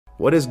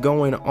What is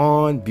going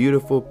on,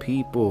 beautiful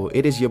people?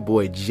 It is your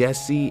boy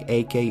Jesse,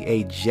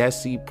 aka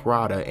Jesse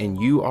Prada,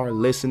 and you are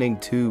listening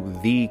to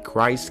the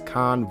Christ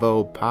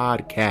Convo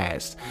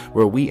podcast,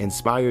 where we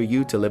inspire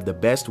you to live the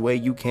best way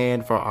you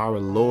can for our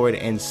Lord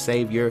and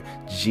Savior,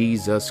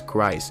 Jesus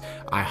Christ.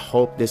 I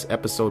hope this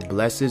episode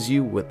blesses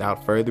you.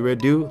 Without further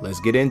ado, let's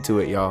get into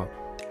it, y'all.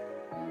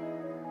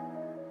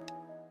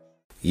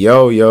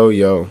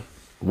 Yo.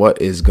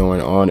 What is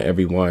going on,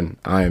 everyone?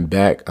 I am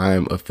back. I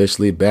am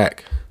officially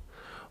back.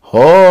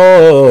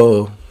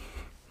 I'm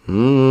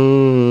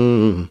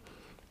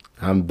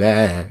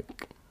back.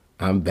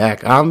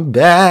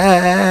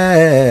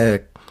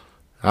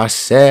 I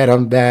said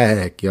I'm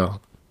back, y'all.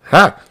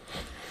 Ha!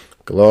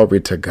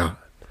 Glory to God.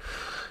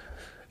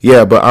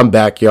 Yeah, but I'm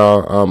back,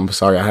 y'all.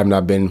 Sorry, I have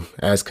not been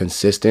as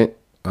consistent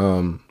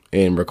in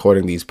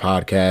recording these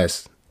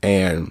podcasts,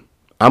 and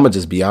I'm gonna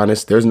just be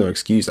honest. There's no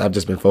excuse. I've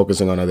just been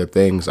focusing on other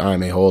things.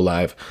 I'm a whole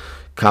life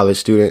college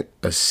student,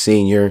 a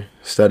senior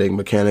studying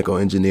mechanical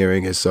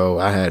engineering, and so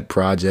I had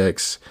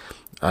projects,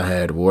 I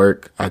had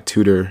work, I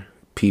tutor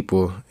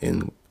people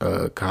in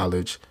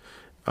college,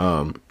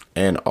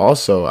 and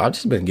also I've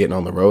just been getting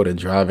on the road and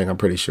driving. I'm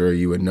pretty sure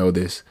you would know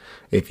this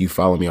if you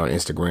follow me on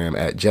Instagram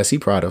at Jesse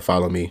Prada.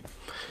 Follow me.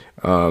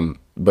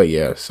 But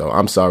yeah, so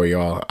I'm sorry,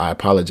 y'all. I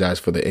apologize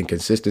for the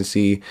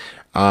inconsistency.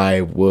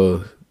 I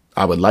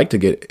would like to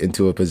get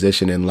into a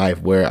position in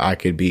life where I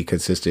could be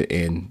consistent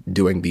in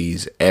doing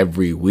these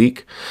every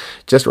week.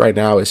 Just right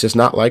now, it's just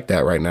not like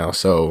that right now.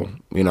 So,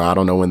 I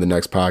don't know when the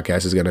next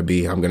podcast is going to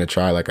be. I'm going to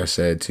try, like I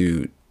said,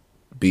 to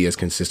be as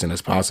consistent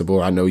as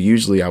possible. I know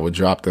usually I would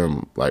drop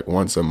them like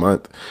once a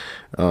month.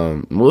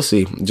 We'll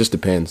see. It just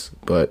depends.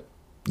 But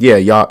yeah,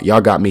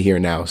 y'all got me here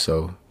now.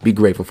 So be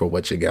grateful for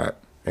what you got.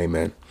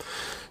 Amen.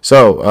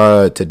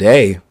 So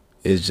today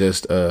is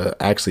just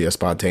actually a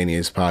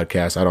spontaneous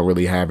podcast. I don't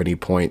really have any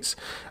points.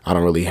 I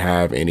don't really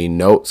have any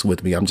notes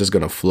with me. I'm just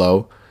going to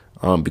flow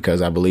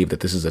because I believe that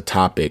this is a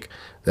topic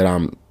that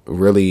I'm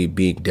really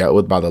being dealt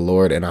with by the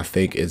Lord, and I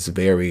think it's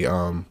very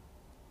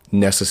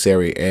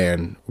necessary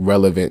and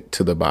relevant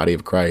to the body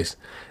of Christ.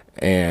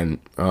 And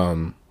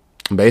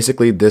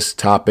basically, this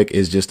topic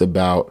is just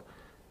about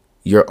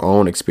your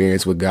own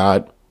experience with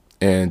God,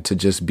 and to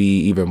just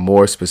be even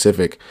more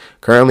specific.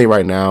 Currently,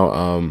 right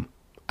now,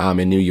 I'm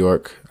in New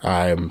York.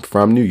 I'm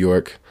from New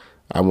York.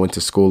 I went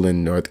to school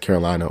in North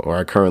Carolina, or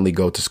I currently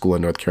go to school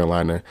in North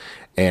Carolina,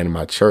 and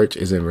my church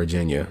is in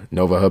Virginia.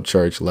 Nova Hub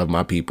Church, love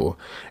my people.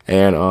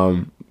 And,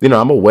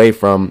 I'm away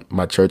from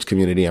my church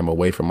community. I'm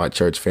away from my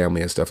church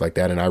family and stuff like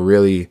that. And I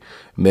really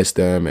miss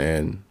them.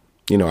 And,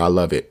 I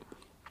love it.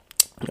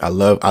 I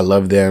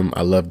love them.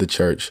 I love the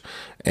church,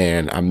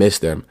 and I miss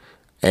them.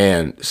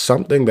 And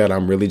something that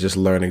I'm really just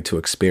learning to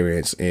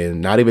experience,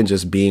 in not even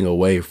just being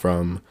away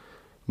from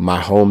my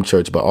home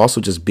church, but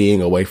also just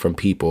being away from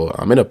people.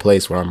 I'm in a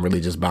place where I'm really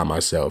just by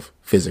myself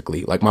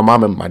physically. Like my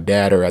mom and my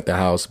dad are at the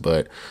house,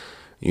 but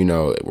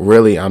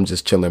really I'm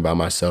just chilling by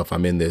myself.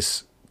 I'm in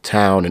this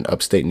town in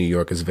upstate New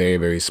York. It's very,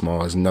 very small.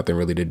 There's nothing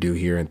really to do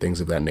here and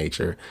things of that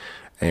nature.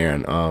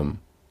 And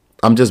I'm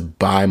just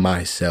by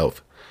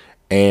myself.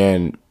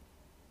 And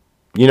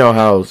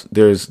how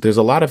there's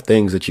a lot of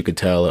things that you could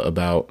tell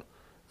about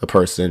a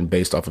person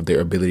based off of their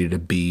ability to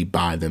be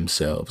by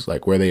themselves,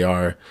 like where they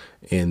are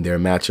in their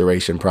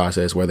maturation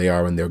process, where they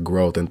are in their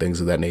growth and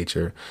things of that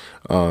nature.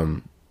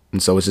 And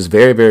so it's just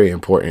very, very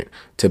important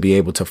to be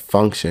able to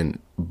function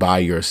by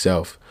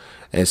yourself.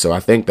 And so I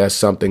think that's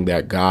something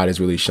that God is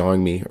really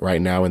showing me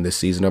right now in this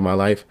season of my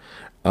life.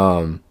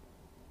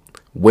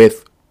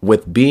 With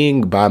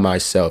being by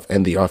myself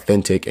and the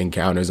authentic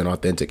encounters and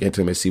authentic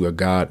intimacy with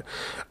God,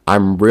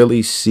 I'm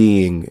really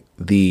seeing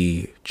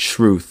the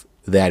truth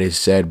that is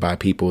said by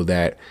people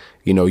that,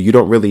 you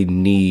don't really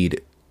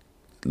need.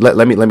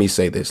 Let me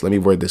say this. Let me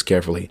word this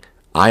carefully.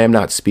 I am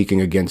not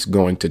speaking against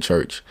going to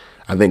church.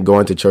 I think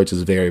going to church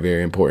is very,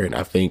 very important.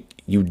 I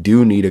think you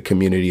do need a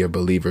community of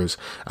believers.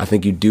 I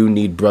think you do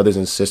need brothers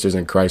and sisters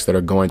in Christ that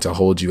are going to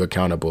hold you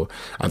accountable.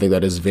 I think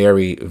that is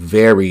very,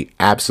 very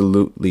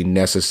absolutely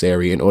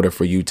necessary in order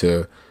for you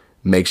to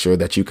make sure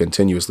that you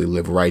continuously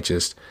live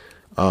righteous.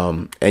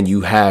 And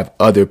you have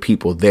other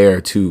people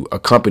there to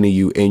accompany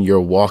you in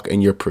your walk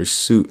and your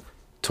pursuit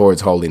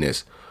towards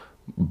holiness.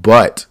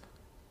 But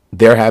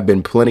there have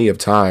been plenty of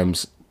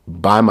times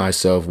by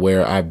myself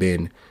where I've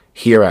been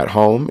here at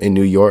home in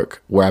New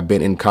York, where I've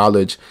been in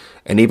college,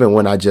 and even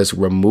when I just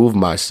remove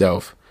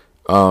myself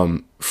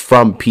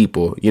from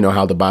people.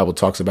 How the Bible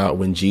talks about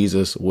when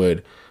Jesus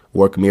would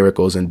work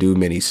miracles and do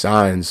many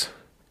signs,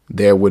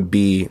 there would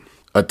be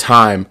a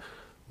time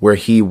where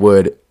he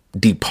would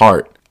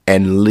depart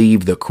and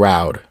leave the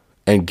crowd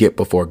and get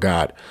before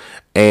God.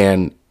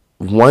 And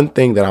one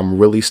thing that I'm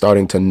really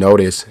starting to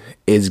notice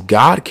is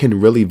God can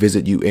really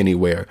visit you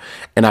anywhere.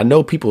 And I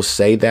know people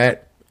say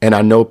that, and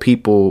I know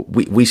people,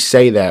 we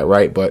say that,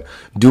 right? But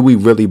do we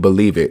really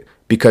believe it?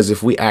 Because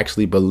if we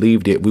actually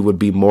believed it, we would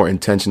be more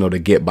intentional to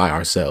get by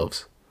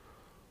ourselves.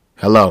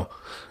 Hello.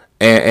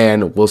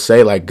 And we'll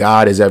say like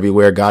God is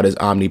everywhere, God is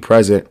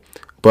omnipresent.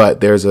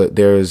 But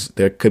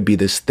there could be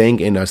this thing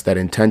in us that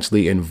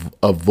intentionally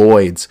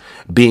avoids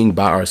being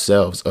by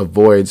ourselves,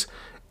 avoids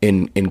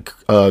in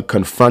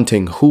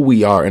confronting who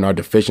we are and our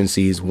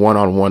deficiencies one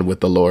on one with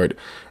the Lord.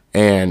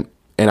 And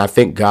I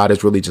think God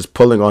is really just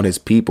pulling on his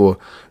people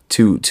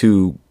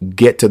to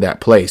get to that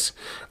place.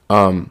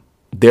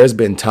 There's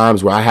been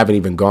times where I haven't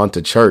even gone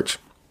to church,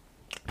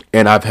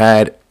 and I've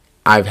had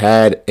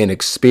an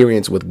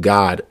experience with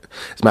God.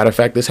 As a matter of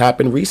fact, this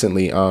happened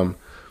recently.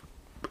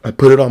 I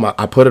put it on my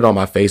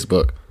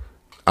Facebook.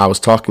 I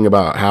was talking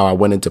about how I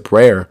went into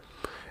prayer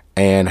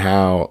and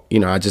how,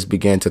 I just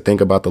began to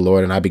think about the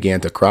Lord, and I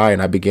began to cry,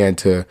 and I began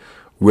to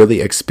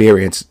really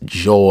experience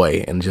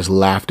joy and just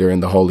laughter in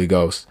the Holy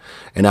Ghost.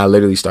 And I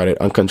literally started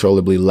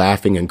uncontrollably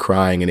laughing and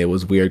crying. And it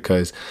was weird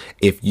because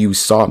if you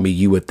saw me,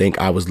 you would think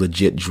I was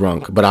legit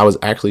drunk, but I was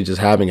actually just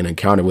having an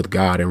encounter with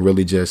God and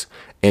really just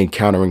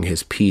encountering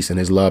his peace and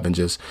his love, and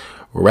just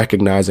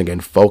recognizing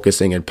and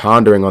focusing and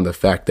pondering on the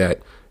fact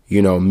that,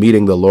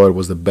 meeting the Lord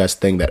was the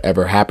best thing that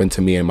ever happened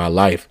to me in my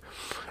life.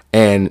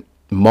 And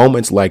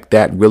moments like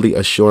that really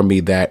assure me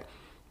that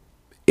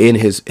in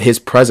his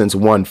presence,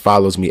 one,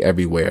 follows me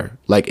everywhere.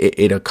 Like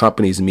it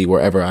accompanies me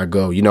wherever I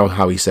go. You know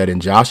how he said in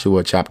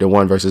Joshua chapter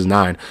 1, verses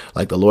 9,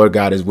 like the Lord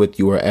God is with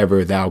you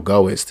wherever thou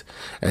goest.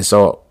 And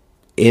so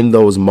in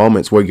those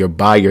moments where you're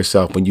by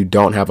yourself, when you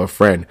don't have a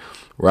friend,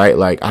 right?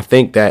 Like I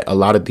think that a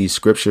lot of these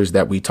scriptures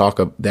that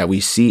we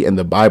see in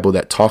the Bible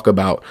that talk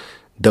about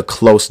the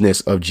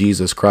closeness of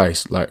Jesus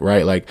Christ,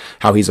 like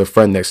how he's a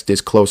friend that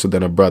sticks closer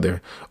than a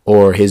brother,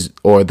 or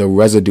the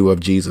residue of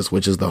Jesus,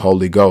 which is the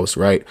Holy Ghost,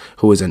 right?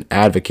 Who is an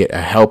advocate,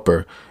 a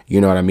helper,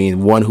 you know what I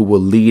mean? One who will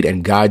lead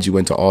and guide you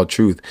into all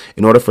truth.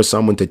 In order for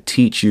someone to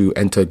teach you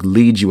and to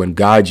lead you and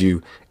guide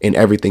you in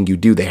everything you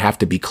do, they have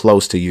to be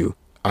close to you.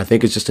 I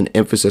think it's just an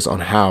emphasis on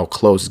how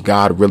close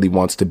God really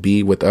wants to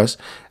be with us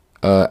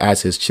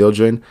as his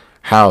children,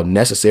 how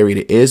necessary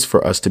it is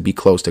for us to be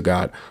close to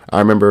God. I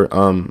remember,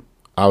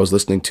 I was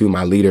listening to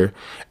my leader,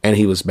 and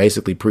he was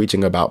basically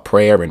preaching about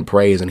prayer and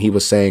praise. And he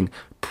was saying,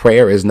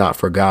 prayer is not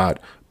for God.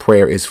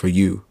 Prayer is for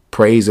you.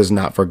 Praise is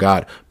not for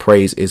God.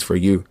 Praise is for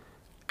you.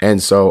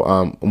 And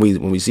so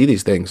when we see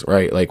these things,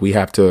 right, like we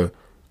have to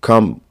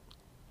come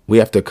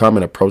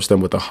and approach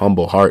them with a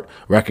humble heart,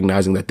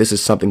 recognizing that this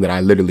is something that I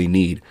literally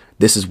need.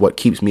 This is what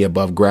keeps me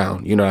above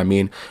ground. You know what I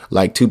mean?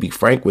 Like, to be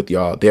frank with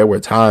y'all, there were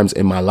times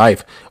in my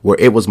life where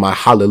it was my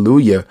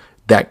hallelujah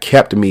that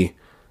kept me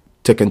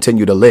to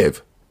continue to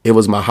live. It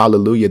was my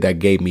hallelujah that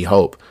gave me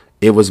hope.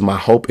 It was my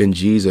hope in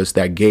Jesus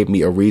that gave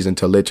me a reason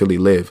to literally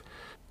live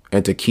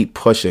and to keep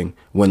pushing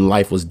when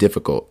life was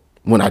difficult,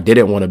 when I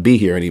didn't want to be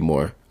here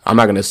anymore. I'm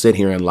not going to sit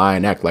here and lie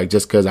and act like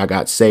just because I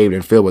got saved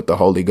and filled with the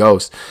Holy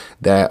Ghost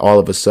that all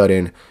of a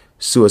sudden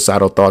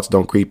suicidal thoughts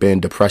don't creep in,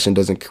 depression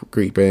doesn't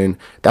creep in.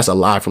 That's a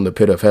lie from the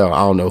pit of hell. I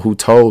don't know who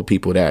told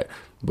people that.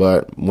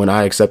 But when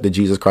I accepted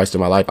Jesus Christ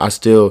in my life, I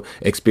still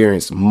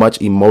experienced much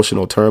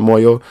emotional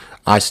turmoil.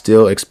 I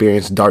still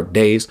experienced dark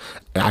days.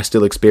 I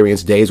still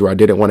experienced days where I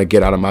didn't want to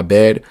get out of my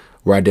bed,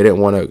 where I didn't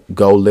want to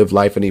go live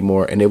life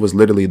anymore. And it was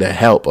literally the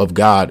help of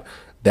God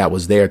that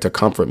was there to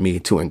comfort me,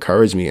 to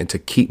encourage me, and to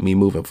keep me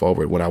moving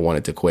forward when I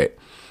wanted to quit.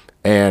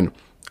 And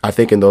I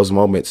think in those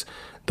moments,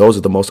 those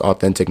are the most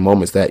authentic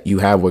moments that you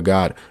have with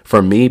God.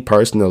 For me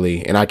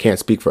personally, and I can't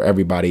speak for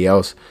everybody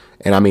else,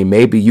 and I mean,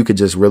 maybe you could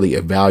just really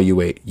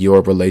evaluate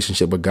your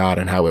relationship with God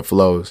and how it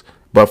flows.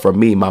 But for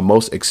me, my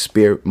most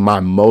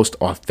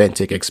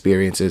authentic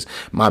experiences,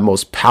 my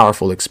most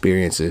powerful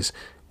experiences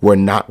were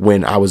not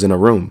when I was in a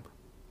room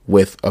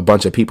with a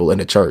bunch of people in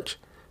a church.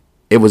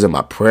 It was in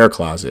my prayer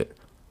closet.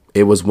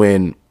 It was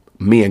when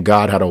me and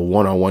God had a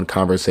one-on-one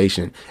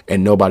conversation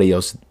and nobody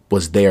else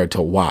was there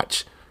to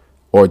watch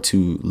or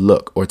to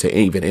look or to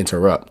even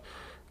interrupt.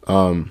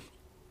 And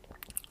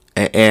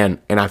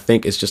I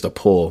think it's just a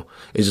pull.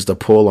 It's just a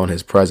pull on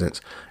his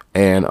presence.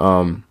 And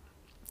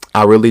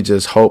I really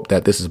just hope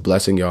that this is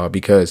blessing y'all,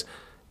 because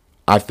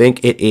I think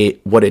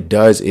what it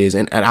does is,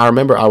 and I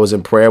remember I was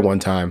in prayer one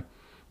time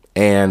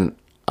and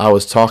I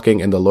was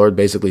talking, and the Lord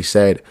basically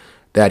said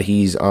that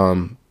he's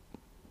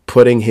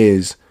putting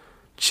his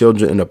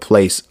children in a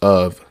place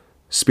of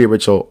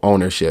spiritual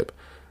ownership,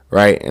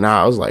 right? And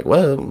I was like,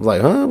 well,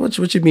 huh?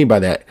 What you mean by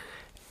that?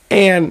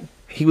 And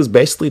he was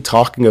basically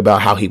talking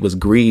about how he was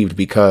grieved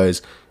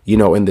because,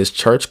 in this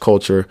church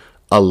culture,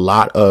 a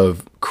lot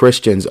of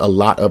Christians, a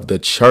lot of the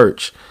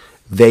church,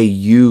 they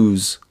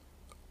use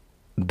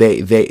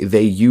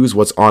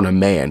what's on a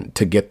man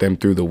to get them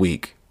through the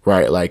week,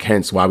 right? Like,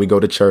 hence why we go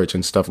to church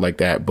and stuff like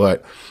that.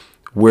 But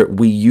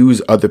we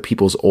use other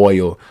people's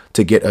oil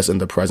to get us in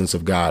the presence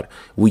of God.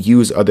 We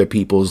use other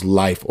people's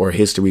life or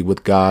history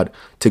with God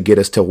to get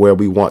us to where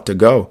we want to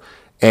go.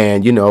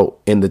 And,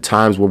 in the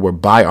times where we're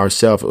by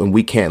ourselves and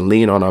we can't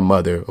lean on our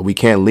mother, or we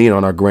can't lean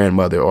on our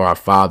grandmother or our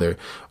father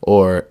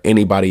or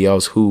anybody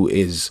else who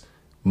is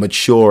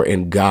mature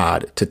in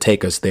God to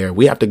take us there,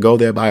 we have to go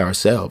there by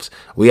ourselves.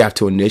 We have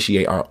to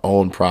initiate our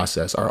own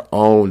process, our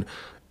own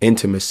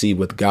intimacy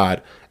with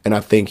God. And I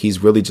think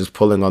he's really just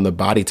pulling on the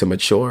body to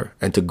mature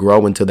and to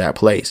grow into that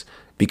place.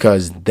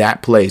 because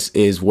that place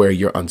is where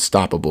you're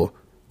unstoppable.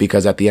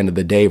 Because at the end of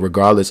the day,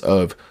 regardless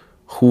of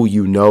who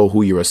you know,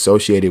 who you're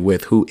associated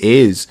with, who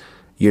is,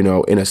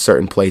 in a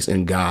certain place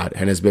in God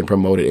and has been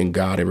promoted in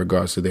God in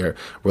regards to their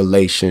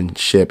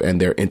relationship and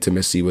their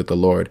intimacy with the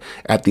Lord.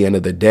 At the end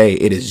of the day,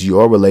 it is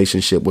your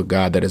relationship with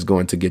God that is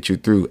going to get you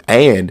through.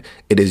 And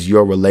it is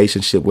your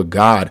relationship with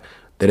God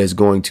that is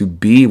going to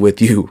be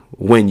with you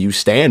when you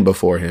stand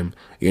before him.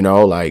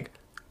 Like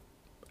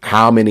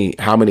how many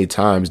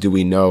times do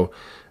we know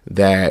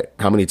that,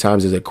 how many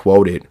times is it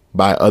quoted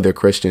by other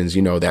Christians,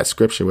 that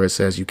scripture where it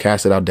says, you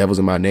casted out devils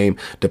in my name,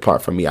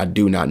 depart from me, I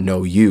do not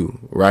know you,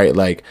 right?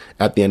 Like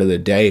at the end of the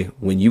day,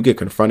 when you get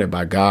confronted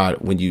by God,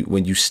 when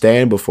you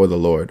stand before the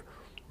Lord,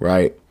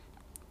 right,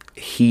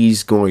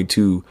 he's going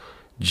to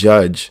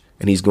judge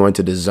and he's going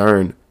to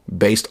discern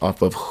based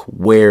off of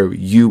where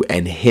you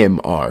and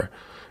him are,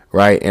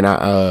 right? And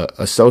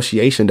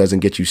association doesn't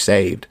get you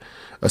saved.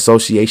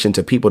 Association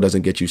to people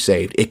doesn't get you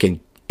saved. It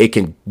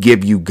can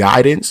give you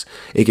guidance.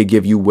 It can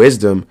give you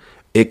wisdom.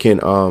 It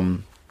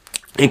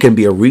can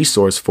be a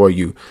resource for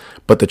you.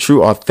 But the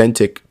true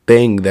authentic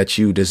thing that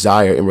you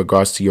desire in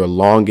regards to your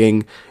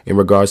longing, in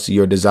regards to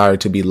your desire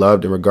to be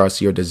loved, in regards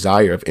to your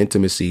desire of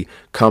intimacy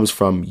comes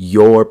from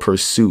your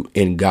pursuit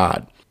in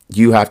God.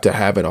 You have to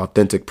have an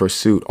authentic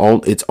pursuit.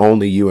 It's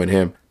only you and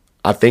him.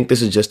 I think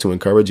this is just to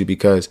encourage you,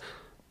 because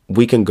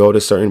we can go to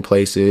certain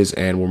places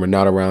and when we're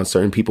not around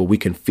certain people, we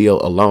can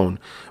feel alone.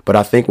 But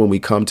I think when we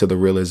come to the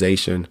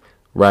realization,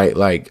 right,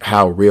 like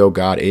how real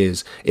God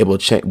is, it will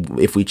change.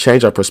 If we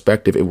change our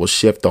perspective, it will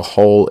shift the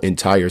whole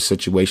entire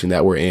situation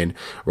that we're in,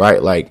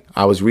 right? Like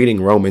I was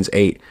reading Romans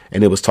 8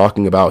 and it was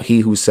talking about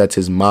he who sets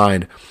his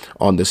mind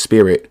on the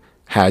spirit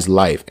has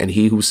life, and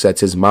he who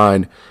sets his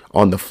mind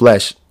on the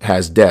flesh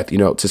has death.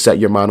 To set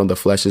your mind on the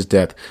flesh is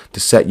death. To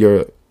set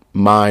your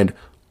mind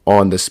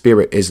on the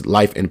spirit is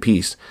life and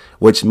peace,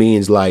 which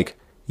means like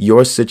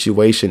your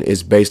situation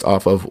is based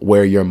off of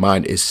where your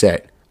mind is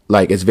set.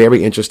 Like it's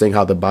very interesting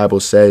how the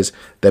Bible says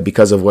that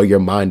because of where your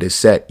mind is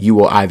set, you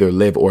will either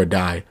live or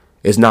die.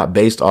 It's not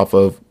based off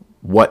of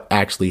what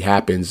actually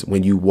happens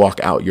when you walk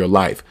out your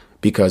life,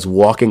 because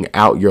walking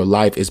out your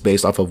life is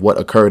based off of what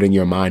occurred in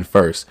your mind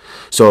first.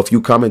 So if you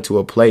come into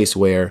a place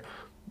where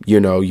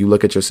you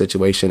look at your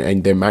situation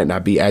and there might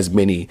not be as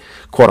many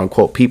quote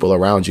unquote people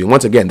around you.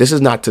 Once again, this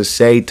is not to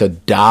say to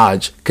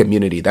dodge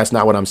community. That's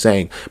not what I'm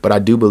saying. But I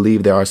do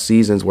believe there are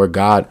seasons where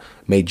God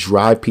may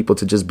drive people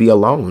to just be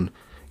alone,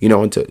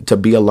 and to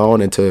be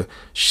alone and to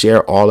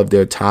share all of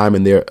their time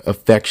and their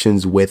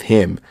affections with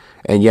him.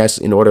 And yes,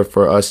 in order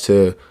for us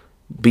to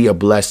be a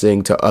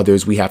blessing to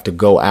others, we have to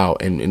go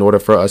out. And in order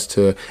for us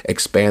to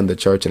expand the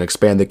church and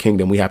expand the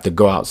kingdom, we have to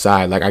go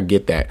outside. Like I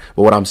get that.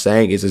 But what I'm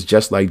saying is, it's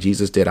just like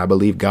Jesus did. I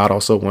believe God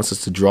also wants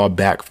us to draw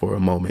back for a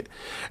moment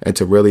and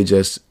to really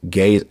just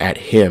gaze at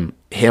him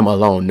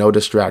alone, no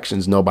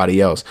distractions,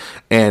 nobody else.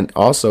 And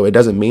also, it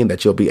doesn't mean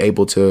that you'll be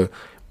able to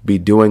be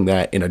doing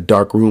that in a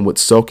dark room with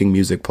soaking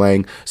music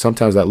playing.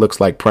 Sometimes that looks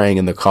like praying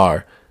in the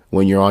car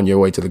when you're on your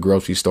way to the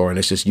grocery store and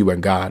it's just you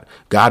and God.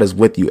 God is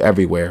with you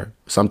everywhere.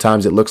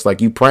 Sometimes it looks like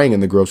you praying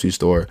in the grocery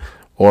store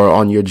or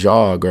on your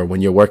jog or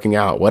when you're working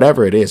out,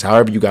 whatever it is,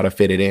 however you got to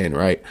fit it in,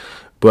 right?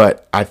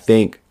 But I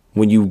think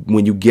when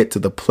you get to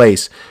the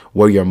place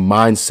where your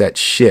mindset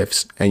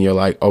shifts and you're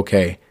like,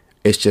 okay,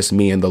 it's just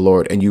me and the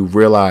Lord, and you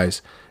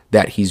realize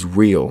that he's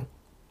real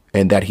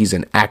and that he's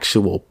an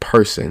actual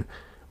person,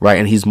 right?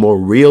 And he's more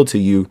real to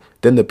you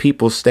than the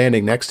people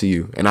standing next to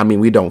you. And I mean,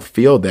 we don't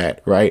feel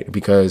that, right?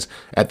 Because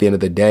at the end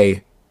of the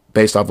day,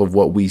 based off of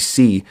what we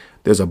see,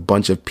 there's a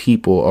bunch of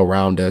people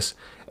around us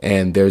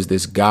and there's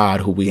this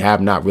God who we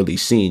have not really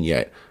seen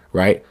yet,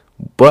 right?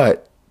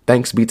 But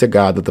thanks be to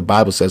God that the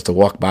Bible says to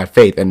walk by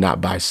faith and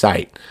not by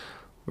sight,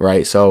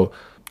 right? So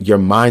your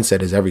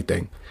mindset is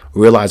everything.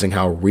 Realizing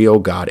how real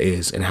God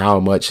is and how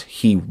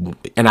much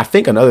and I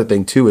think another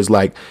thing too is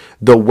like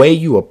the way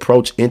you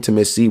approach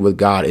intimacy with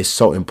God is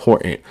so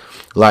important.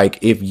 Like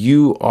if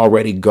you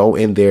already go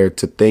in there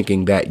to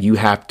thinking that you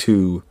have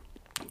to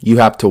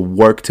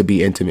work to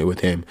be intimate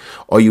with him,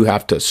 or you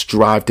have to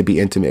strive to be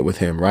intimate with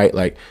him, right?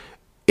 Like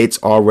it's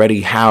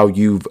already how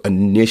you've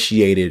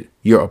initiated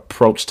your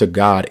approach to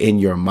God in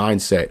your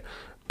mindset.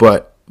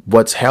 But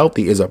what's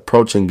healthy is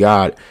approaching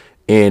God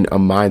in a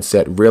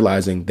mindset,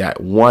 realizing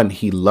that one,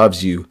 he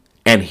loves you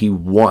and he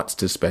wants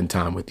to spend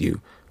time with you.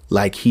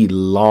 Like he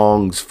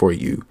longs for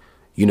you.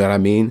 You know what I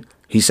mean?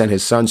 He sent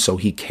his son so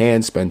he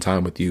can spend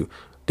time with you.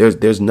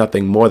 There's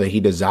nothing more that he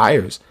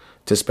desires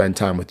to spend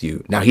time with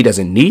you. Now he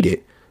doesn't need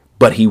it,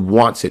 but he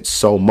wants it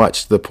so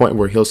much to the point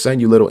where he'll send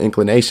you little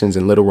inclinations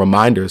and little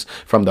reminders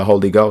from the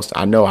Holy Ghost.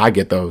 I know I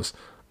get those,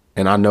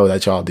 and I know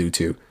that y'all do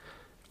too.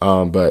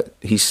 But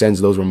he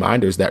sends those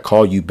reminders that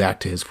call you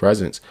back to his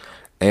presence.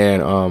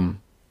 And,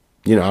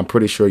 I'm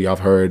pretty sure y'all have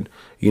heard,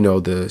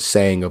 the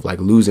saying of like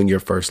losing your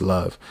first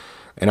love.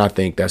 And I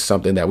think that's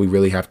something that we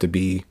really have to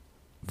be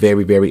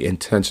very, very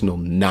intentional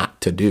not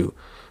to do.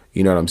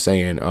 You know what I'm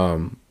saying?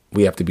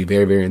 We have to be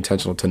very, very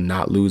intentional to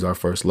not lose our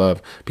first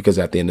love, because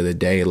at the end of the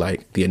day,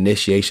 like the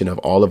initiation of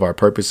all of our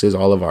purposes,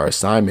 all of our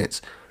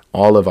assignments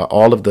all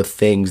of the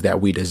things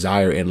that we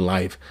desire in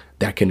life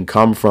that can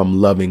come from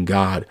loving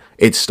God,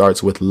 it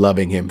starts with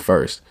loving him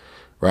first,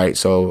 right?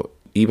 So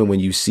even when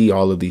you see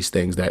all of these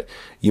things that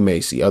you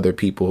may see other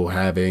people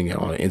having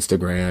on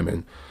Instagram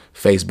and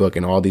Facebook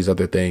and all these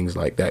other things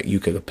like that you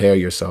can compare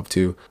yourself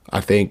to,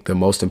 I think the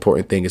most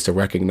important thing is to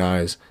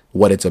recognize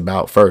what it's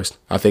about first.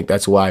 I think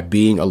that's why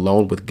being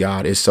alone with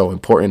God is so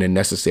important and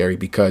necessary,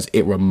 because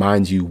it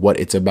reminds you what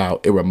it's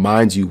about. It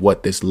reminds you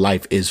what this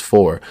life is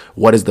for.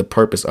 What is the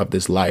purpose of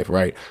this life,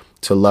 right?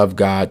 To love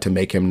God, to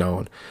make him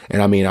known.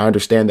 And I mean, I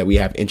understand that we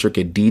have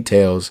intricate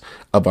details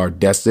of our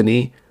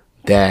destiny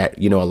that,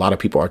 a lot of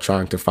people are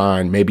trying to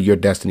find. Maybe your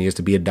destiny is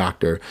to be a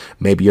doctor.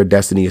 Maybe your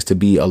destiny is to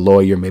be a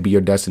lawyer. Maybe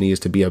your destiny is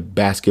to be a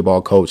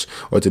basketball coach,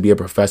 or to be a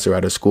professor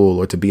at a school,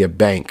 or to be a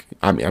bank.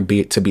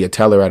 To be a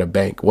teller at a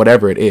bank,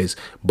 whatever it is.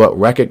 But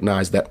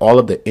recognize that all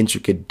of the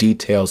intricate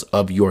details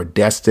of your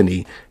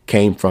destiny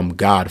came from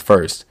God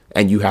first.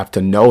 And you have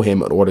to know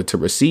him in order to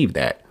receive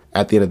that.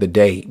 At the end of the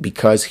day,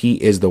 because he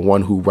is the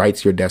one who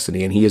writes your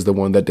destiny and he is the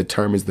one that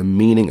determines the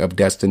meaning of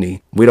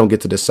destiny, we don't get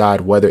to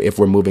decide if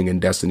we're moving in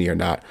destiny or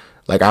not.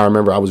 Like, I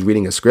remember I was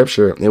reading a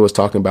scripture and it was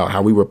talking about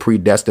how we were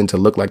predestined to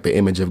look like the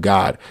image of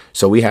God.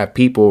 So we have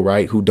people,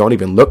 right, who don't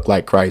even look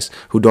like Christ,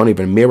 who don't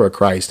even mirror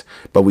Christ,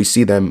 but we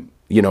see them,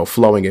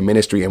 flowing in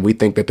ministry and we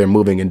think that they're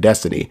moving in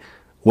destiny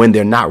when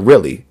they're not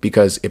really,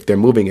 because if they're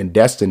moving in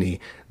destiny,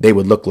 they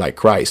would look like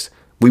Christ.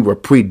 We were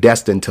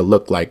predestined to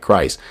look like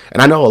Christ.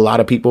 And I know a lot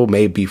of people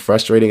may be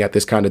frustrating at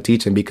this kind of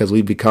teaching because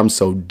we've become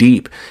so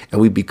deep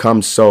and we've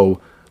become so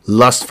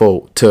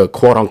lustful to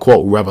quote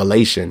unquote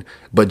revelation.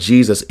 But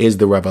Jesus is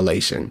the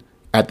revelation.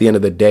 At the end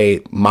of the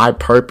day, my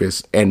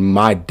purpose and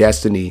my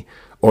destiny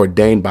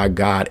ordained by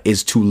God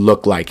is to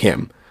look like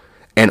him.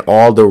 And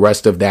all the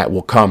rest of that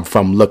will come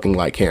from looking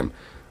like him,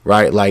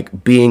 right?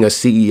 Like being a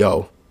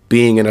CEO,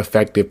 being an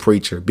effective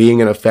preacher,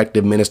 being an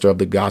effective minister of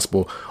the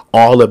gospel.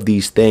 All of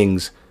these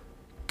things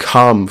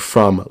come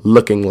from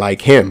looking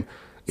like him.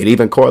 It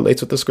even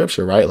correlates with the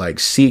scripture, right? Like,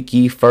 seek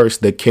ye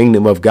first the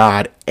kingdom of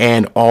God,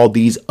 and all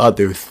these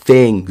other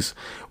things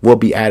will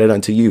be added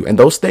unto you. And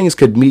those things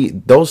could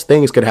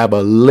have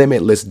a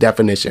limitless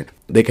definition.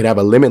 They could have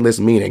a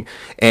limitless meaning.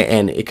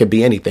 And it could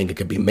be anything. It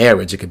could be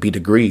marriage. It could be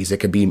degrees. It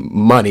could be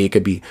money. It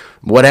could be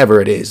whatever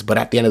it is. But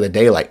at the end of the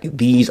day, like,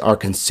 these are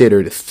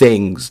considered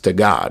things to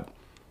God.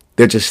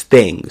 They're just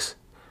things.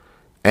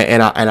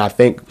 And I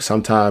think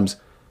sometimes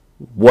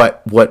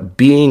what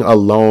being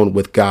alone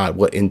with God,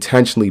 what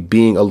intentionally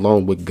being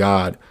alone with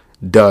God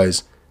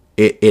does,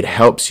 it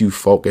helps you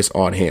focus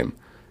on him,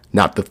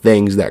 not the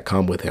things that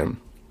come with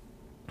him.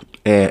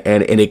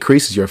 And it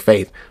increases your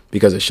faith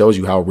because it shows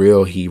you how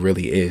real he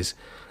really is.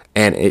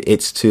 And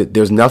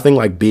there's nothing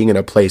like being in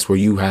a place where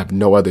you have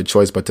no other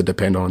choice but to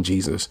depend on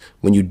Jesus.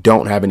 When you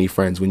don't have any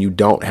friends, when you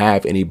don't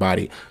have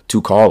anybody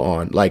to call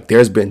on. Like,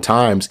 there's been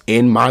times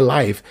in my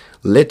life,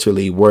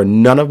 literally, where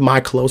none of my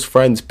close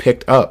friends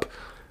picked up.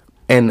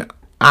 And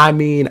I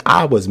mean,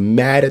 I was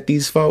mad at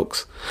these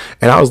folks.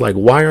 And I was like,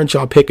 why aren't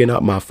y'all picking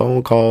up my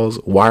phone calls?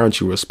 Why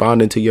aren't you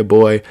responding to your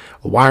boy?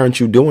 Why aren't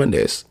you doing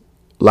this?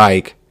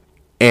 Like,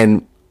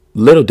 and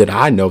little did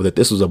I know that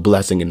this was a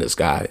blessing in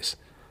disguise.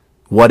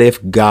 What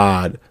if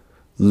God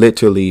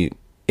literally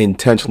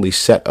intentionally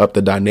set up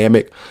the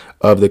dynamic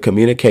of the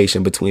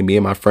communication between me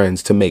and my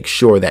friends to make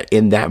sure that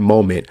in that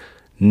moment,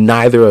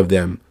 neither of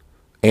them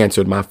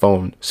answered my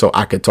phone so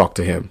I could talk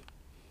to him?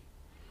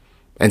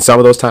 And some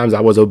of those times I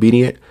was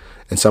obedient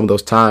and some of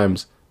those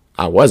times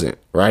I wasn't,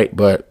 right?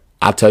 But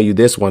I'll tell you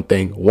this one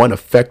thing, one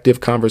effective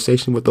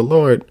conversation with the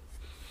Lord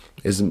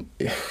is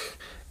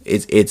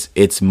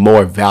it's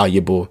more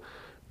valuable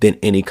than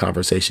any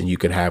conversation you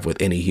could have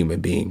with any human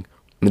being.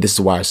 I mean, this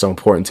is why it's so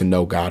important to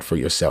know God for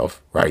yourself,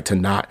 right? To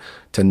not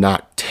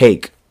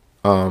take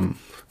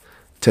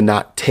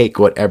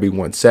what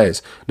everyone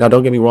says. Now,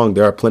 don't get me wrong.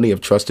 There are plenty of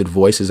trusted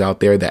voices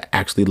out there that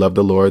actually love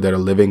the Lord, that are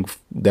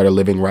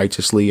living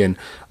righteously and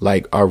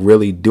like are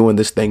really doing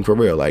this thing for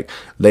real. Like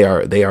they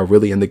are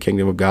really in the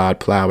kingdom of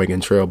God, plowing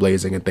and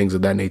trailblazing and things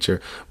of that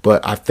nature.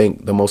 But I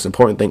think the most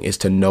important thing is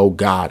to know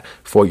God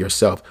for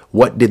yourself.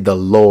 What did the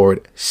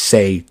Lord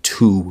say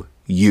to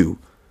you?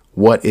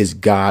 What is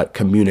God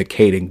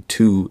communicating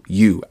to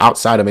you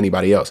outside of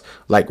anybody else?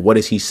 Like, what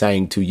is he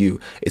saying to you?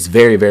 It's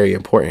very, very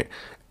important.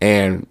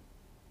 And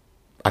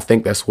I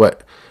think that's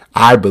what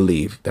I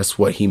believe. That's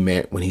what he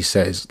meant when he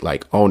says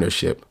like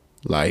ownership,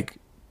 like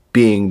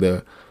being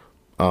the,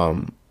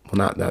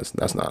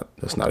 that's not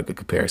a good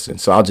comparison.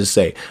 So I'll just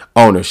say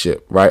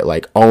ownership, right?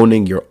 Like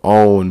owning your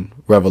own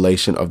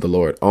revelation of the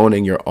Lord,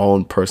 owning your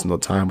own personal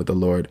time with the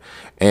Lord,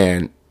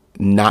 and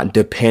not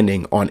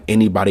depending on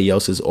anybody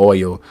else's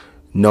oil,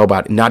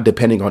 not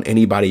depending on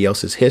anybody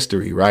else's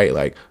history, right?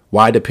 Like,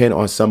 why depend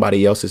on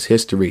somebody else's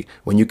history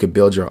when you could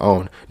build your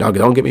own? Now,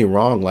 don't get me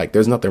wrong. Like,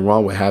 there's nothing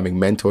wrong with having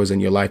mentors in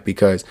your life,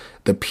 because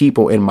the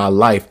people in my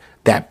life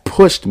that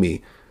pushed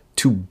me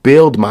to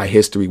build my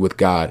history with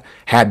God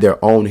had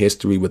their own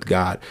history with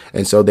God.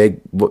 And so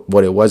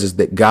what it was is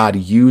that God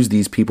used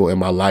these people in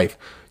my life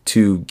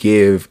to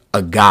give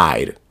a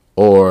guide,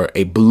 or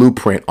a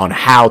blueprint on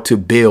how to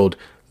build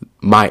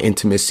my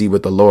intimacy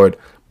with the Lord,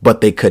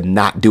 but they could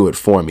not do it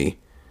for me.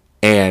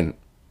 And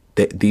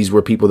these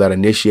were people that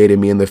initiated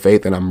me in the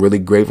faith, and I'm really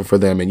grateful for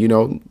them. And, you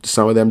know,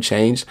 some of them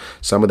changed.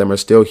 Some of them are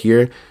still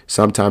here.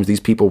 Sometimes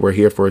these people were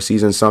here for a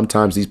season.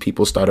 Sometimes these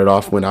people started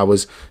off when I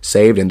was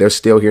saved, and they're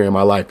still here in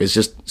my life. It's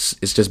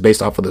just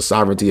based off of the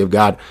sovereignty of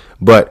God.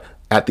 But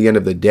at the end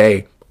of the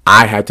day,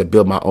 I had to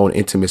build my own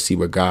intimacy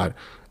with God.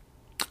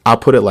 I'll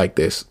put it like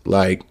this.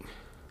 Like,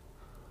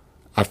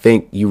 I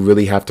think you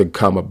really have to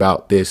come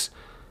about this.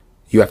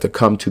 You have to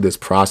come to this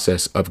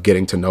process of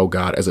getting to know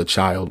God as a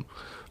child.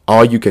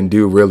 All you can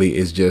do really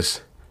is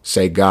just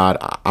say, God,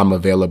 I'm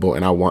available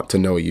and I want to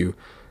know you.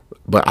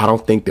 But I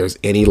don't think there's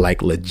any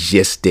like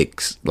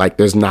logistics. Like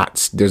there's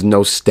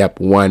no step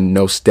 1,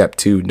 no step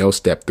 2, no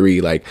step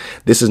 3. Like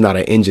this is not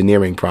an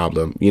engineering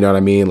problem. You know what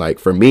I mean? Like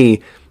for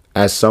me,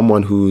 as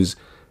someone who's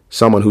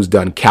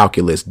done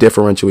calculus,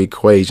 differential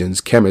equations,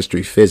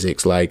 chemistry,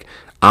 physics, like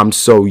I'm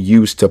so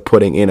used to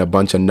putting in a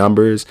bunch of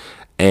numbers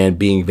and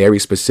being very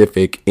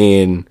specific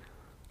in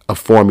a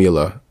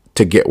formula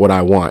to get what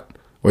I want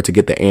or to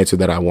get the answer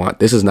that I want.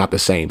 This is not the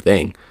same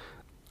thing.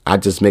 I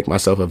just make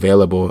myself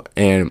available.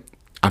 And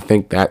I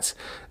think that's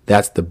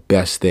the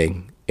best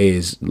thing,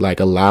 is like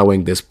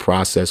allowing this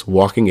process,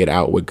 walking it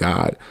out with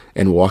God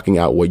and walking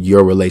out what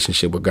your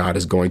relationship with God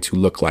is going to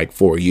look like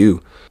for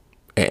you,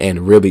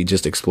 and really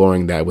just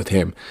exploring that with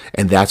him.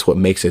 And that's what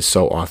makes it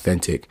so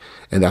authentic.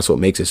 And that's what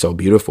makes it so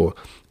beautiful.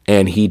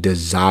 And he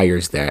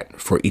desires that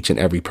for each and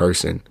every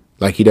person.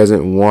 Like he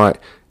doesn't want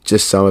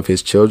just some of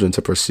his children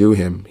to pursue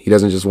him. He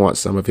doesn't just want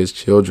some of his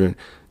children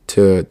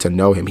to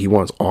know him. He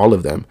wants all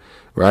of them,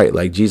 right?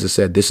 Like Jesus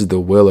said, this is the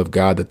will of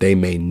God, that they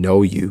may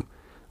know you.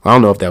 I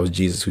don't know if that was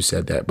Jesus who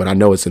said that, but I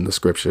know it's in the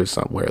scripture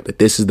somewhere, that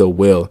this is the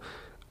will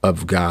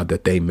of God,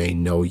 that they may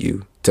know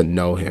you, to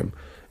know him.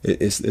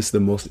 It's the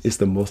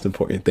most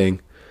important thing.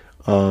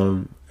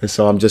 And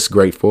so I'm just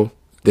grateful.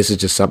 This is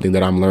just something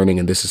that I'm learning,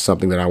 and this is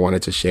something that I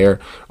wanted to share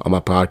on my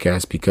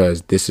podcast,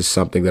 because this is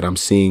something that I'm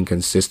seeing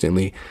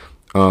consistently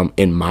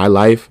in my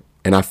life.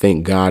 And I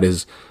think God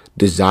is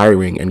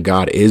desiring, and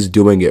God is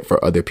doing it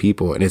for other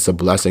people. And it's a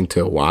blessing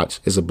to watch.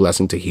 It's a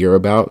blessing to hear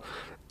about,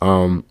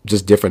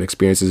 just different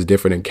experiences,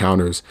 different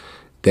encounters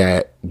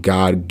that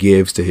God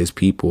gives to his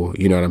people.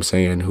 You know what I'm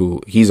saying?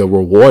 Who he's a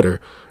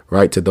rewarder,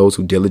 right, to those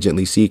who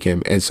diligently seek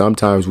him. And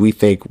sometimes we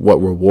think what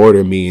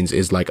rewarder means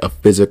is like a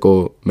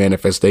physical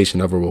manifestation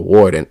of a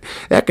reward. And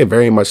that could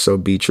very much so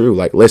be true.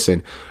 Like,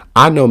 listen,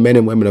 I know men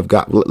and women of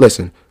God.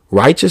 Listen,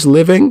 righteous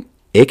living,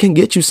 it can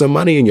get you some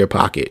money in your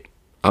pocket.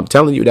 I'm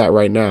telling you that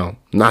right now.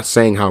 I'm not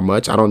saying how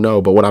much, I don't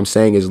know. But what I'm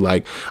saying is,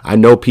 like, I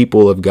know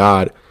people of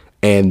God,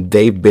 and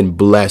they've been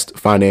blessed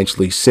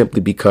financially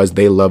simply because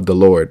they love the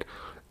Lord,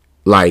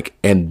 like,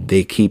 and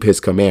they keep his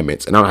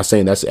commandments. And I'm not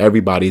saying that's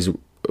everybody's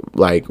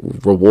like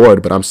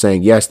reward, but I'm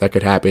saying, yes, that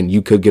could happen.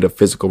 You could get a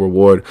physical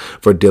reward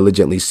for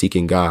diligently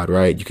seeking God,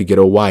 right? You could get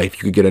a wife,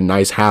 you could get a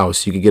nice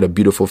house, you could get a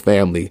beautiful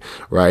family,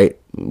 right?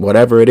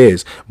 Whatever it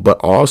is. But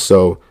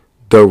also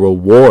the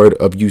reward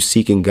of you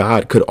seeking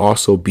God could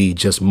also be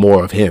just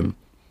more of him.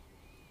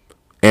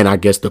 And I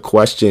guess the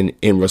question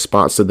in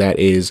response to that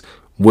is,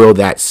 will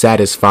that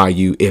satisfy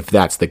you if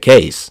that's the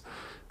case?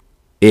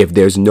 If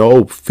there's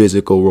no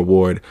physical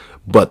reward,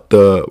 but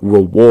the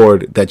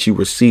reward that you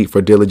receive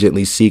for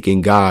diligently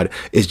seeking God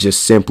is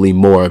just simply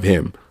more of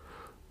him.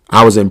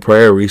 I was in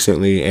prayer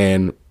recently,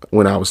 and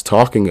when I was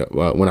talking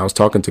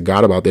to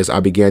God about this, I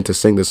began to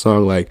sing the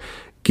song, like,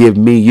 give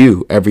me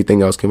you,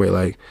 everything else can wait.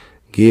 Like,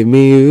 give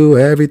me you,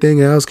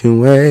 everything else can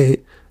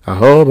wait. I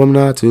hope I'm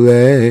not too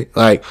late.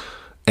 Like,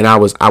 and I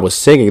was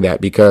singing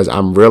that because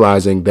I'm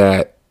realizing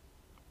that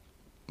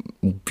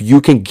you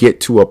can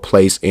get to a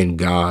place in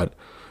God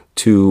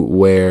to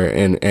where,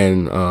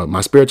 and my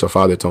spiritual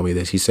father told me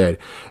this. He said,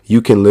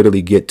 you can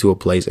literally get to a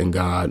place in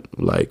God,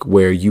 like,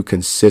 where you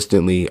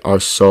consistently are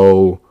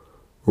so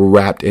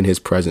wrapped in his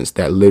presence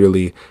that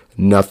literally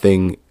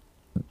nothing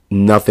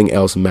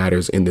else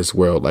matters in this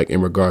world, like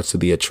in regards to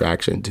the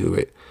attraction to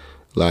it.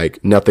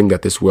 Like nothing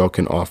that this world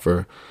can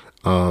offer,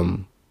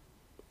 all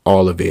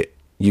of it.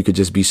 You could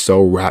just be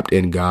so wrapped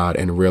in God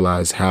and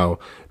realize how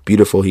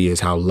beautiful he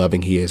is, how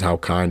loving he is, how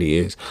kind he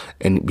is.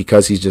 And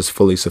because he's just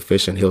fully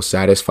sufficient, he'll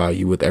satisfy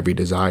you with every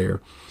desire.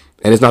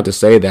 And it's not to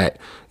say that,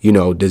 you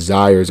know,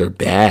 desires are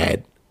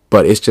bad,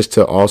 but it's just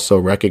to also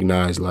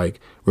recognize, like,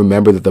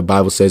 remember that the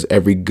Bible says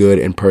every good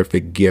and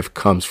perfect gift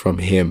comes from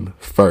him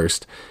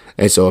first.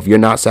 And so if you're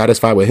not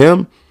satisfied with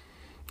him,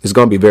 it's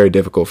going to be very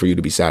difficult for you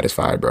to be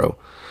satisfied, bro.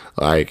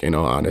 Like, in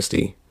all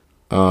honesty.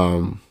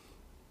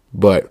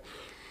 But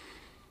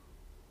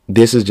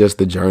this is just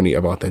the journey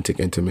of authentic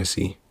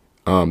intimacy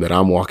that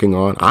I'm walking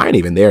on. I ain't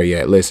even there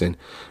yet. Listen,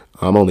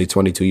 I'm only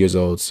 22 years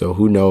old, so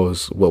who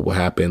knows what will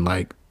happen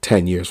like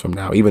 10 years from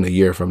now, even a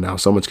year from now.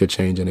 So much could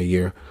change in a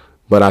year.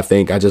 But I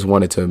think I just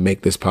wanted to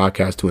make this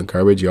podcast to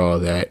encourage y'all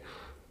that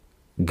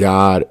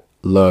God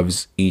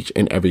loves each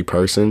and every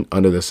person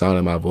under the sound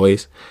of my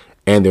voice.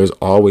 And there's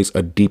always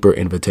a deeper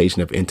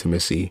invitation of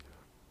intimacy.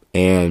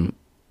 And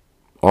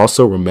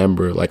also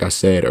remember, like I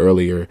said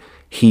earlier,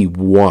 he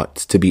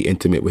wants to be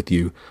intimate with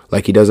you.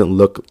 Like he doesn't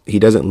look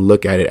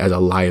at it as a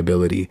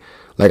liability.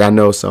 Like I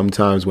know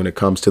sometimes when it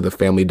comes to the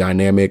family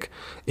dynamic,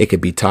 it could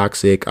be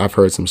toxic. I've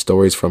heard some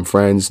stories from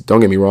friends.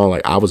 Don't get me wrong,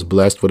 like I was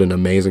blessed with an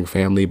amazing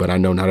family, but I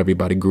know not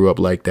everybody grew up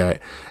like that.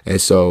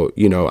 And so,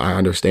 I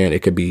understand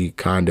it could be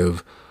kind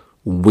of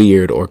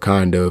weird or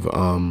kind of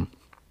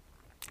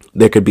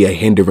there could be a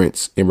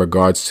hindrance in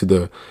regards to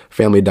the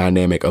family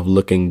dynamic of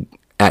looking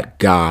at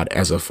God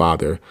as a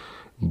father.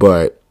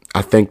 But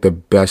I think the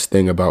best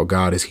thing about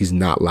God is he's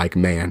not like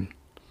man.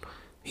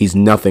 He's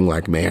nothing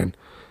like man.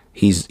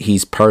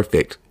 He's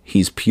perfect.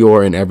 He's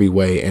pure in every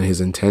way, and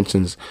his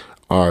intentions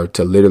are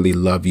to literally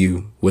love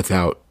you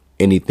without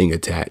anything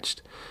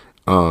attached.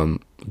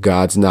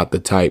 God's not the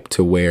type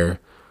to where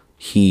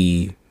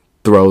he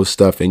throws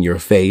stuff in your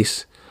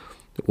face,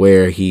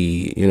 where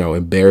he,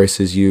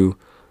 embarrasses you,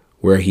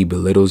 where he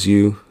belittles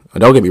you.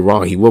 Don't get me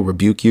wrong, he will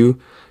rebuke you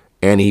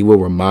and he will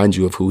remind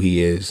you of who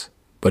he is.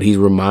 But he's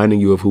reminding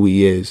you of who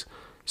he is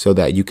so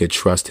that you could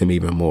trust him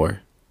even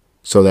more,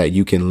 so that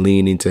you can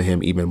lean into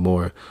him even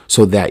more,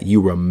 so that you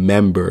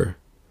remember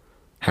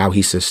how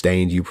he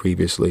sustained you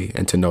previously,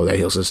 and to know that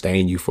he'll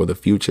sustain you for the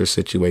future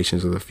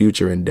situations or the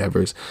future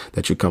endeavors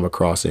that you come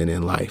across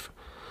in life.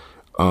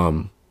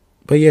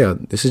 But yeah,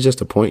 this is just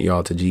a point,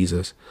 y'all, to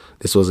Jesus.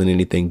 This wasn't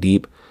anything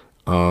deep.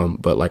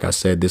 But like I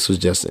said, this is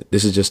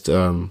just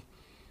to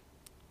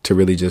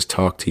really just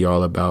talk to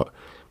y'all about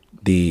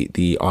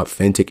the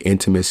authentic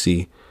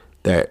intimacy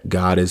that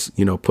God is,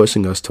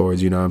 pushing us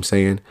towards, you know what I'm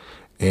saying?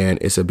 And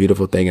it's a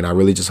beautiful thing. And I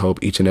really just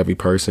hope each and every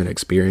person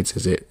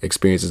experiences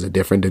a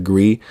different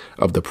degree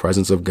of the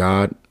presence of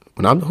God.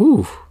 Now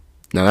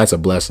that's a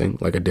blessing,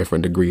 like a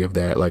different degree of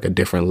that, like a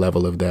different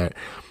level of that.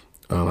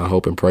 I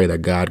hope and pray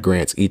that God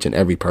grants each and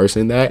every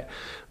person that,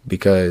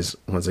 because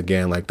once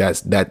again, like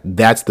that's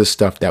the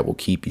stuff that will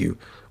keep you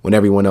when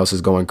everyone else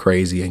is going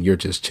crazy and you're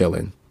just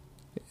chilling.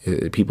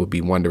 People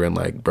be wondering,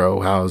 like,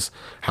 bro, how's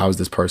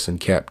this person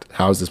kept?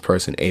 How's this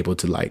person able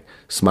to like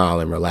smile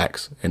and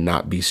relax and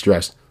not be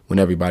stressed when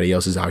everybody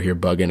else is out here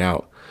bugging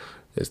out?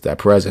 It's that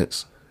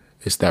presence.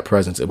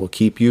 It will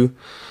keep you.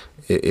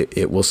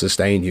 It will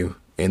sustain you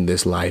in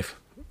this life.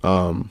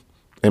 And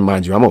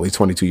mind you, I'm only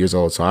 22 years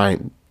old, so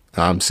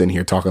I'm sitting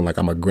here talking like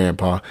I'm a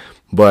grandpa.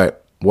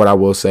 But what I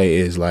will say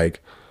is,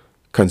 like,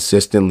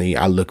 consistently,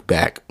 I look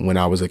back when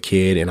I was a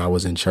kid and I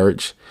was in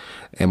church,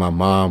 and my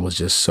mom is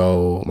just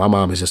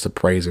a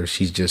praiser.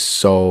 She's just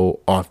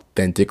so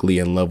authentically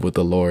in love with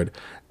the Lord,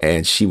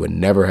 and she would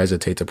never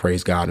hesitate to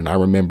praise God. And I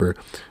remember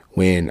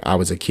when I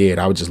was a kid,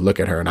 I would just look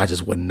at her and I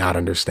just would not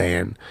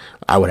understand.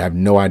 I would have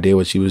no idea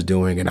what she was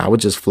doing, and I would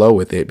just flow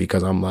with it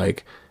because I'm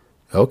like,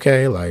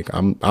 okay, like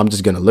I'm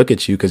just going to look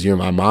at you because you're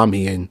my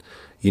mommy, and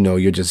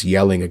you're just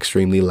yelling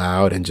extremely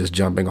loud and just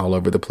jumping all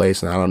over the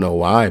place. And I don't know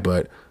why,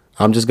 but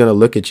I'm just going to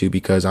look at you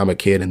because I'm a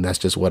kid and that's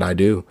just what I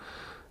do.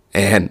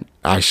 And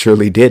I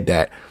surely did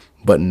that.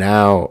 But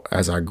now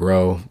as I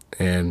grow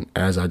and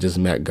as I just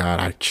met God,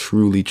 I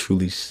truly,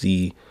 truly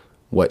see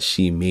what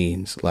she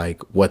means,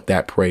 like what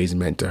that praise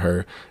meant to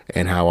her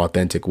and how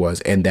authentic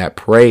was. And that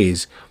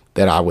praise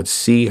that I would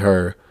see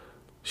her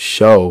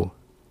show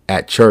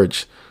at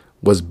church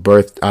was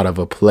birthed out of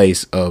a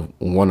place of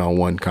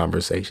one-on-one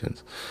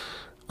conversations,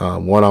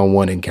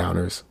 one-on-one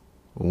encounters,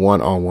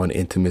 one-on-one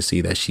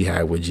intimacy that she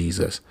had with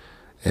Jesus.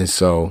 And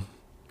so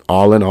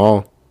all in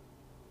all,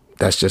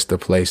 that's just the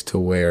place to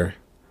where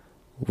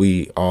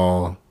we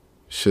all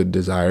should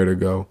desire to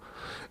go.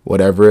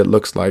 Whatever it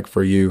looks like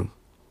for you,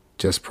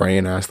 just pray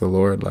and ask the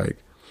Lord, like,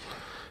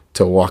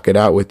 to walk it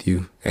out with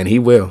you. And he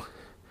will,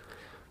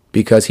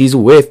 because he's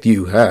with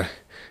you.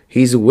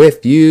 He's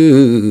with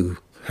you.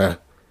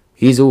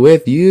 He's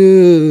with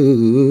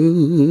you.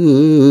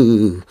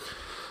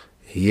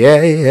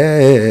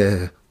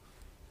 Yeah.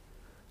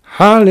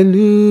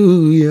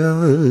 Hallelujah.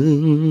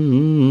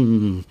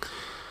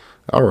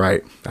 All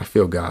right. I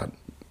feel God.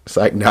 It's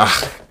like, nah.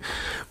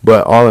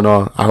 But all in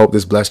all, I hope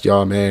this blessed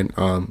y'all, man.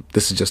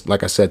 This is just,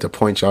 like I said, to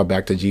point y'all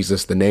back to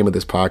Jesus. The name of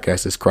this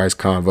podcast is Christ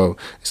Convo.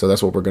 So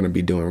that's what we're going to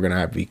be doing. We're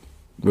going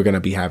to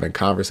be having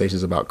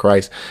conversations about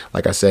Christ.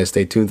 Like I said,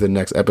 stay tuned to the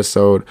next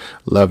episode.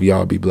 Love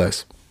y'all. Be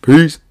blessed.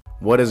 Peace.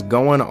 What is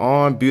going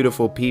on,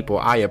 beautiful people?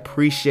 I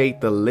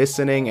appreciate the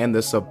listening and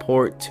the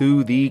support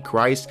to the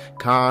Christ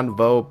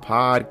Convo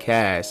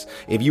podcast.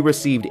 If you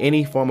received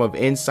any form of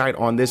insight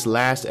on this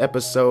last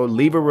episode,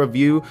 leave a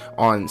review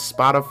on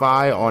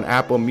Spotify, on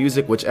Apple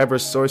Music, whichever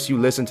source you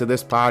listen to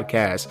this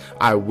podcast.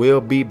 I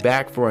will be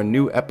back for a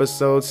new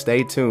episode.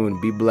 Stay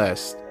tuned. Be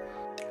blessed.